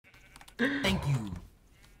Thank you.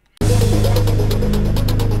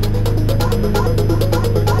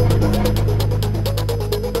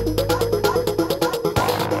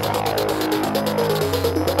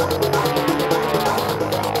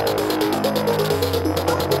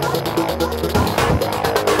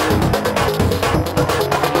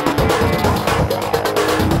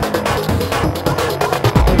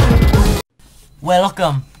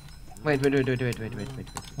 Welcome. Wait.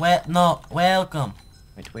 Welcome.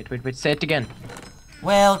 Wait. Say it again.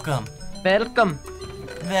 Welcome. Welcome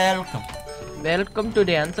to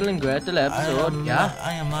the Hansel and Gretel episode.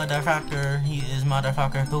 I am motherfucker. He is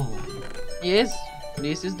motherfucker too. Yes,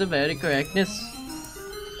 this is the very correctness.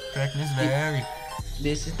 Correctness very.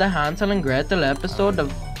 This is the Hansel and Gretel episode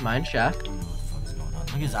of Mineshaft. What the fuck's going on?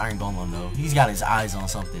 Look at his iron golem though. He's got his eyes on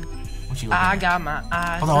something. What you looking I at? got my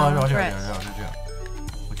eyes Hold on on. threats.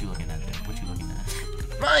 What you looking at there? What you looking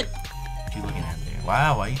at? Mine. What you looking at there?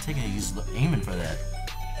 Wow, why are you taking it? He's aiming for that.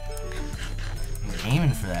 He's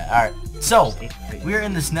aiming for that. Alright, so we're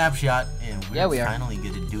in the snapshot and we're finally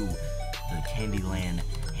gonna do the Candyland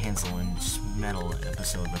Hansel and Gretel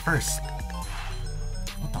episode. But first,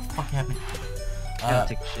 what the fuck happened?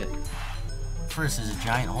 Take a shit. First is a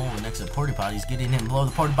giant hole next to the porta potties. Get in and blow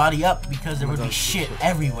the porta potty up because there would be shit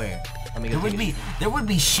everywhere. There would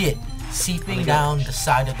be shit seeping down the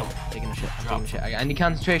side of the. Taking a shit. I need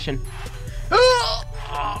concentration.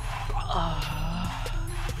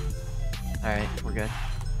 Alright, we're good.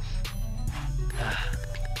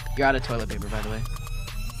 You're out of toilet paper, by the way.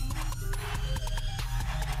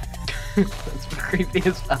 That's creepy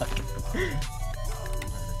as fuck.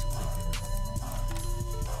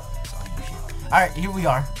 Alright, here we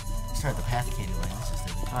are. Start the path to Candyland. This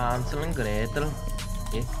is the Hansel and Gretel.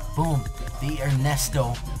 Yeah. Boom. The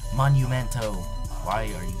Ernesto Monumento. Why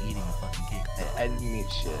are you eating a fucking cake? I didn't eat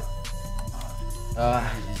shit.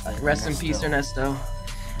 Rest in peace, Ernesto.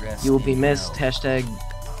 You will be missed. Hell. Hashtag.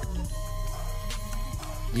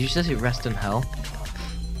 Did you just say rest in hell?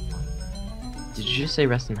 Did you just say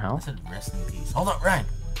rest in I hell? said rest in peace. Hold up, Ryan.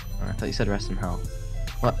 Oh, I thought you said rest in hell.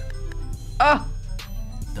 What? Ah!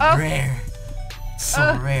 The rare.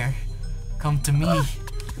 So rare. Come to me.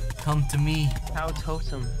 Come to me. Cow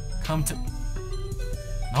totem. Come to.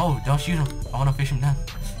 No, don't shoot him. I want to fish him down.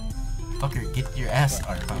 Fucker, get your ass.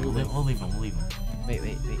 Alright, fine. We'll leave him. Wait.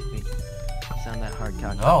 He's on that hard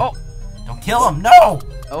cow. No. Don't kill him. No.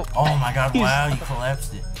 Oh. Oh my god, wow, you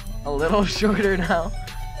collapsed it. A little shorter now.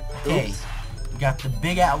 Okay. Oops. We got the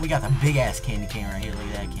big ass candy cane right here. Look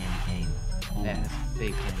at that candy cane. Ooh, Yeah,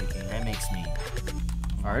 big candy cane. that makes me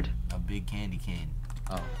Hard? a big candy cane.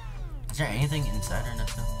 Oh. Is there anything inside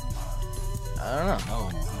Ernesto? I don't know.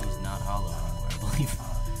 No, he's not hollow anymore, I believe.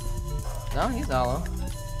 No, he's hollow.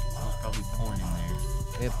 There's probably porn in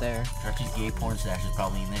there. Way up there. Archie's gay porn stash is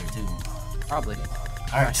probably in there too. Probably.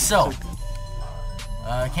 Alright, so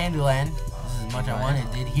Candyland. This is as much I wanted.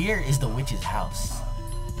 Here is the witch's house.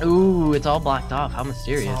 Ooh, it's all blocked off. How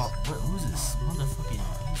mysterious. Who's this motherfucking?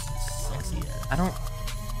 Who's this sexy ass? I don't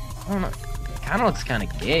know. It kind of looks kind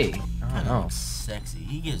of gay. I don't know. Sexy.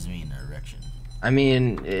 He gives me an erection. I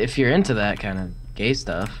mean, if you're into that kind of gay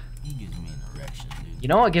stuff. He gives me an erection, dude. You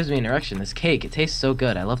know what gives me an erection? This cake. It tastes so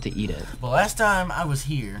good. I love to eat it. Well, last time I was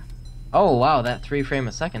here. Oh wow, that 3 frame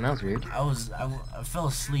a second. That was weird. I fell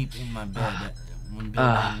asleep in my bed when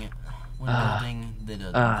building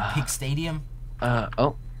the Pig Stadium.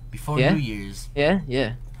 Oh. Before Yeah? New Year's. Yeah.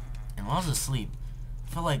 And while I was asleep,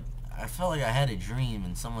 I felt like I had a dream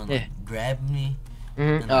and someone like grabbed me.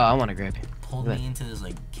 Mm-hmm. And, Oh, I want to grab you. pulled me into this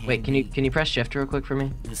like candy. Wait, can you press shift real quick for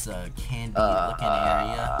me? This candy looking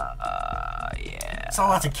area. Yeah. Saw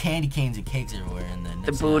lots of candy canes and cakes everywhere, and then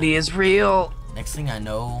The booty is real. next thing I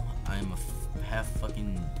know, I'm a half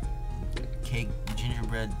fucking cake,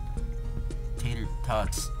 gingerbread, tater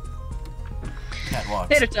tots, catwalks.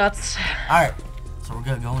 Tater tots. Alright, so we're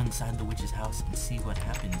gonna go inside the witch's house and see what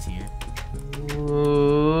happens here.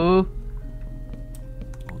 Ooh. Oh,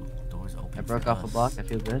 doors open. I broke for off a us. block. I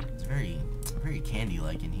feel good. It's very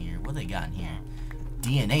candy-like in here. What they got in here?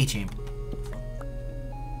 DNA chamber.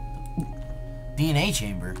 DNA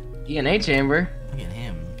chamber. DNA chamber. Look at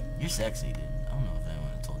him. You're sexy, dude. I don't know if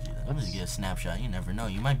anyone told you that. I'll just get a snapshot. You never know.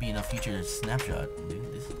 You might be in a future snapshot,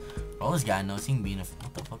 dude. For all this guy knows, he can be in a...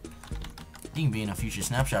 What the fuck? He can be in a future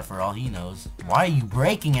snapshot for all he knows. Why are you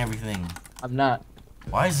breaking everything? I'm not.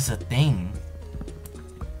 Why is this a thing?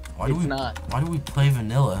 Why It's not. Why do we play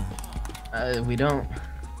vanilla? We don't.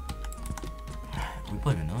 We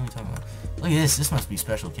play vanilla? What are you talking about? Look at this. This must be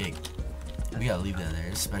special cake. We gotta leave that there.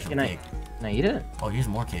 It's special cake. Can I eat it? Oh, here's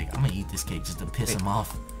more cake. I'm gonna eat this cake just to piss him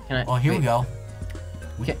off. Can I? Oh, here we go.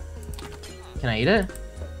 Can I eat it?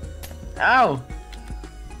 Ow!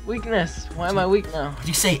 Weakness. Why am I weak now? Did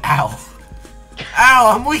you say ow?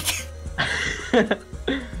 Ow, I'm weak! I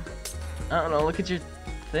don't know, look at your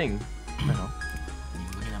thing. No. You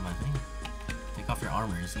looking at my thing? Take off your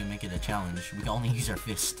armor, it's gonna make it a challenge. We can only use our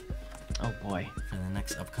fist. Oh boy. For the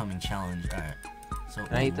next upcoming challenge. Alright. So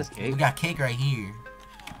Can I eat this cake? We got cake right here.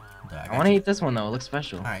 I wanna eat this one though, it looks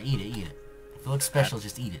special. Alright, eat it, eat it. If it looks special,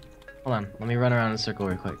 just eat it. Hold on, let me run around in a circle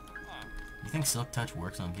real quick. You think Silk Touch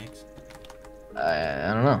works on cakes?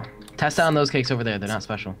 I don't know. Test out on those cakes over there, they're not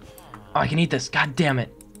special. Oh, I can eat this, god damn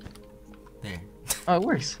it. There. Oh, it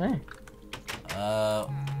works, hey. What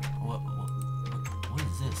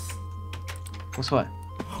is this? What's what?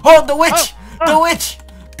 Oh, the witch! The witch!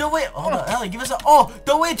 The witch! Hold on, Ellie, give us a. Oh,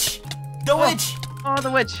 the witch! The witch! Oh, the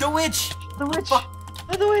witch! The witch! The witch! Fuck.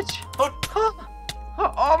 Oh, the witch!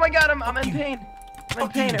 Oh my god, I'm in pain. I'm in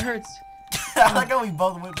pain, it hurts. I like how we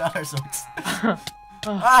both whipped out our swords.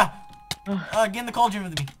 Get in the cauldron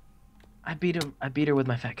with me. I beat her with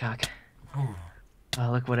my fat cock. Ooh.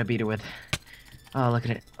 Oh, look what I beat her with. Oh, look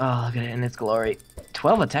at it. Oh, look at it in its glory.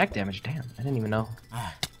 12 attack damage, damn. I didn't even know.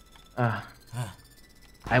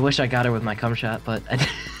 I wish I got her with my cum shot, but I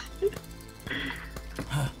didn't.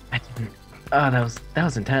 I didn't. Oh, that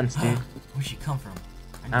was intense, dude. Where'd she come from?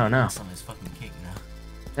 I don't know. Some of this fucking cake now.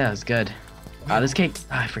 That was good. This cake.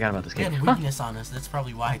 Oh, I forgot about this cake. We had weakness on us. That's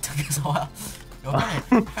probably why it took us a while. Yo,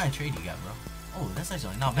 what kind of trade you got, bro? Oh, that's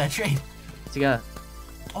actually not a bad trade. What's you got?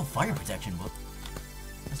 Oh, fire protection book.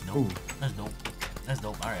 That's dope. Ooh. That's dope. That's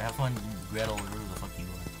dope. Alright, have fun, Gretel, or whoever the fuck you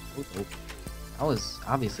are. That was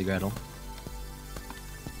obviously Gretel.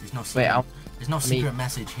 There's no secret, Wait, there's no secret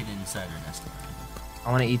message hidden inside her nest.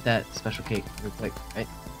 I want to eat that special cake real quick, right?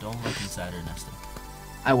 Don't look inside her nest.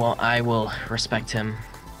 I won't. I will respect him.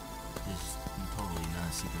 There's totally not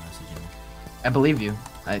a secret message in there. I believe you.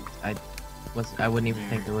 I wouldn't even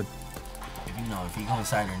think there would. If you go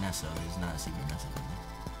inside her nest, though, there's not a secret message in there.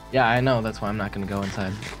 Yeah, I know. That's why I'm not gonna go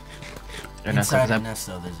inside. Inside her nest,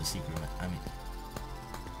 though, there's a secret.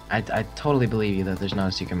 I totally believe you that there's not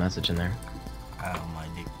a secret message in there. Ow, my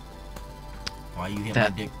dick. Why you hit my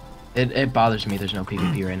dick? It bothers me. There's no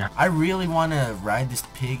PvP right now. I really want to ride this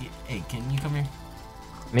pig. Hey, can you come here?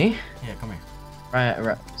 Me? Yeah, come here.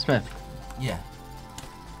 Right, Smith. Yeah.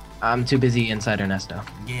 I'm too busy inside her nest though.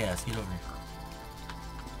 Yeah, let's get over here.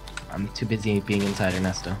 I'm too busy being inside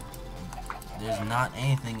Ernesto. There's not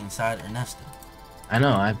anything inside Ernesto. I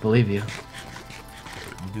know, I believe you.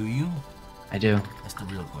 Do you? I do. That's the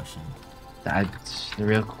real question. The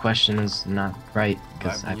real question is not right.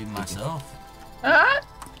 Cause I believe myself. I'm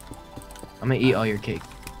gonna eat all your cake.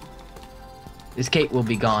 This cake will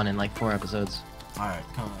be gone in like 4 episodes. Alright,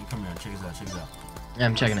 come here, check this out, Yeah,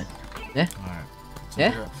 I'm checking it. Yeah? Alright. So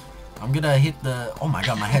yeah? I'm gonna hit the... Oh my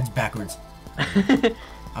god, my head's backwards.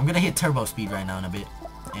 I'm gonna hit turbo speed right now in a bit.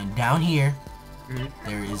 And down here,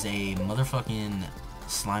 there is a motherfucking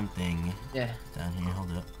slime thing. Yeah. Down here,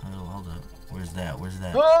 hold up. Where's that?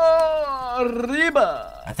 Oh,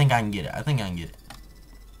 arriba! I think I can get it. I think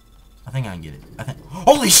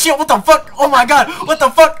Holy shit, what the fuck? Oh my god, what the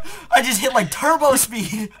fuck? I just hit like turbo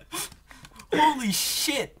speed. Holy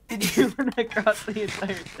shit. Did you run across the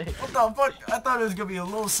entire thing? What the fuck? I thought it was gonna be a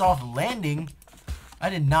little soft landing. I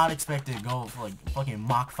did not expect it to go for like fucking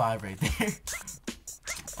Mach 5 right there.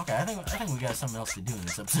 Okay, I think we got something else to do in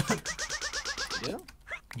this episode. Yeah?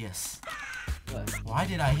 Yes. What? Why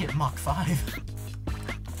did I hit Mach 5?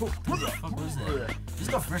 What the fuck was that? This is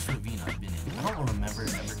the first ravine I've been in. I don't remember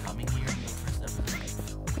ever coming here in the first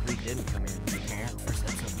episode. We didn't come here. First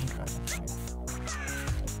episode me driving.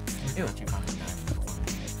 Ew.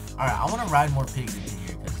 Alright, I want to ride more pigs into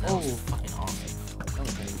here because that was fucking awesome.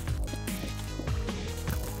 Okay.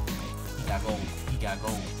 He got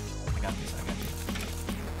gold. I got this.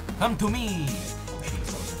 Come to me! Oh shit,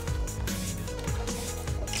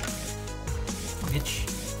 bitch.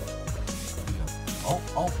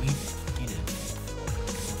 Oh, he did it.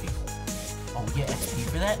 Oh, yeah, XP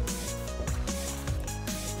for that?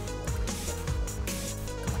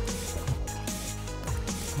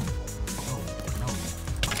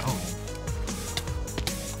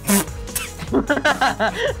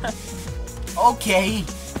 Okay.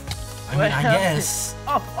 I mean, I guess.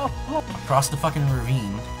 Across the fucking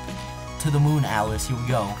ravine. To the moon, Alice. Here we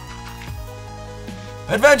go.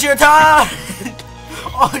 Adventure time!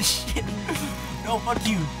 Oh, shit. No, fuck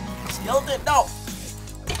you. Skeleton, no!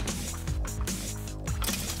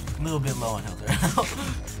 A little bit low on health right now.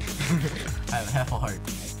 I have half a heart.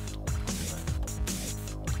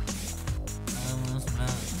 Oh, no.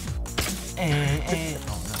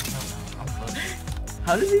 I'm fucked.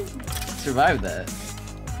 How did he survive that?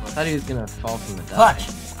 I thought he was gonna fall from the top. Clutch!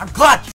 I'm clutch!